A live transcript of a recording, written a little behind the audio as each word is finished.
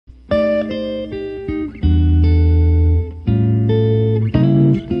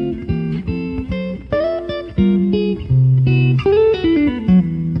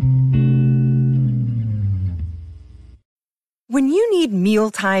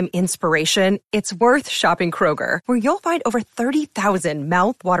mealtime inspiration, it's worth shopping Kroger, where you'll find over 30,000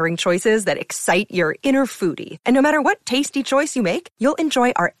 mouth-watering choices that excite your inner foodie. And no matter what tasty choice you make, you'll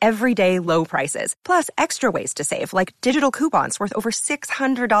enjoy our everyday low prices, plus extra ways to save, like digital coupons worth over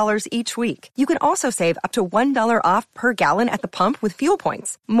 $600 each week. You can also save up to $1 off per gallon at the pump with fuel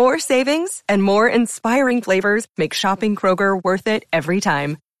points. More savings and more inspiring flavors make shopping Kroger worth it every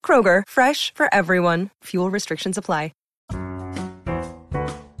time. Kroger, fresh for everyone. Fuel restrictions apply.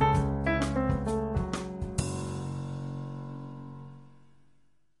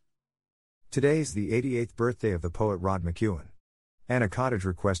 Today is the 88th birthday of the poet Rod McKuen. Anna Cottage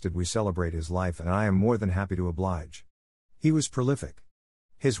requested we celebrate his life, and I am more than happy to oblige. He was prolific.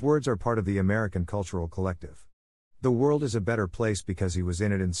 His words are part of the American cultural collective. The world is a better place because he was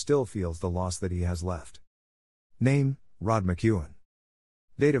in it and still feels the loss that he has left. Name, Rod McKuen.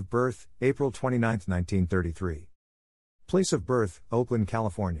 Date of birth, April 29, 1933. Place of birth, Oakland,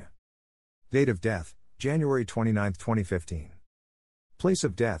 California. Date of death, January 29, 2015. Place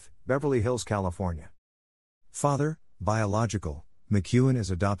of death, Beverly Hills, California. Father, biological, McKuen is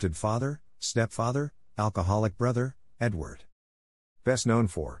adopted father, stepfather, alcoholic brother, Edward. Best known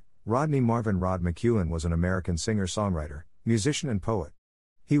for, Rodney Marvin. Rod McKuen was an American singer-songwriter, musician and poet.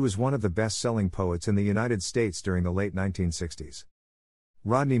 He was one of the best-selling poets in the United States during the late 1960s.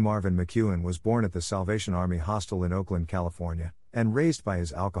 Rodney Marvin McKuen was born at the Salvation Army Hostel in Oakland, California, and raised by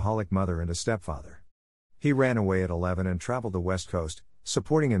his alcoholic mother and a stepfather. He ran away at 11 and traveled the West Coast,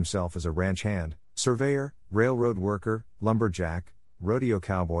 supporting himself as a ranch hand, surveyor, railroad worker, lumberjack, rodeo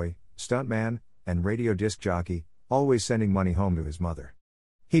cowboy, stuntman, and radio disc jockey, always sending money home to his mother.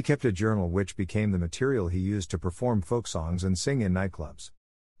 He kept a journal which became the material he used to perform folk songs and sing in nightclubs.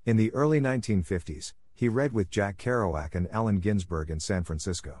 In the early 1950s, he read with Jack Kerouac and Allen Ginsberg in San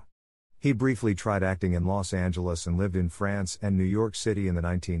Francisco. He briefly tried acting in Los Angeles and lived in France and New York City in the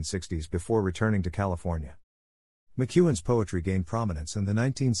 1960s before returning to California. McKuen's poetry gained prominence in the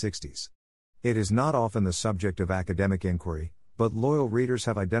 1960s. It is not often the subject of academic inquiry, but loyal readers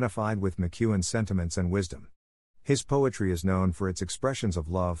have identified with McKuen's sentiments and wisdom. His poetry is known for its expressions of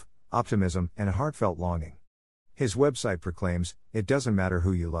love, optimism, and heartfelt longing. His website proclaims, "It doesn't matter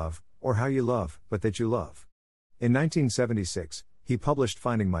who you love, or how you love, but that you love." In 1976, he published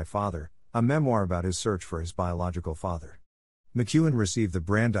Finding My Father, a memoir about his search for his biological father. McKuen received the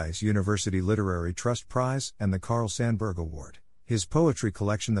Brandeis University Literary Trust Prize and the Carl Sandburg Award. His poetry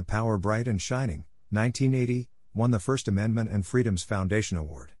collection The Power Bright and Shining, 1980, won the First Amendment and Freedoms Foundation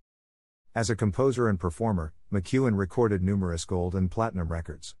Award. As a composer and performer, McKuen recorded numerous gold and platinum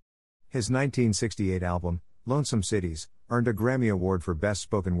records. His 1968 album, Lonesome Cities, earned a Grammy Award for Best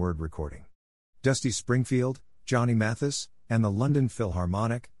Spoken Word Recording. Dusty Springfield, Johnny Mathis, and the London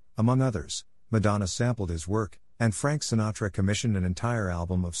Philharmonic, among others, Madonna sampled his work, and Frank Sinatra commissioned an entire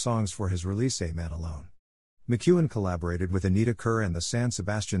album of songs for his release A Man Alone. McKuen collaborated with Anita Kerr and the San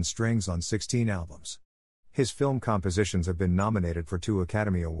Sebastian Strings on 16 albums. His film compositions have been nominated for 2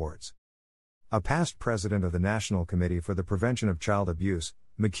 Academy Awards. A past president of the National Committee for the Prevention of Child Abuse,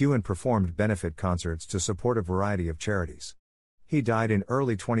 McKuen performed benefit concerts to support a variety of charities. He died in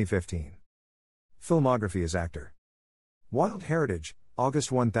early 2015. Filmography as actor. Wild Heritage,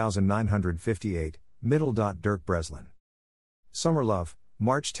 August 1958, Dirk Breslin. Summer Love,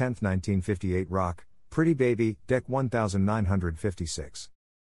 March 10, 1958. Rock, Pretty Baby, Deck 1956.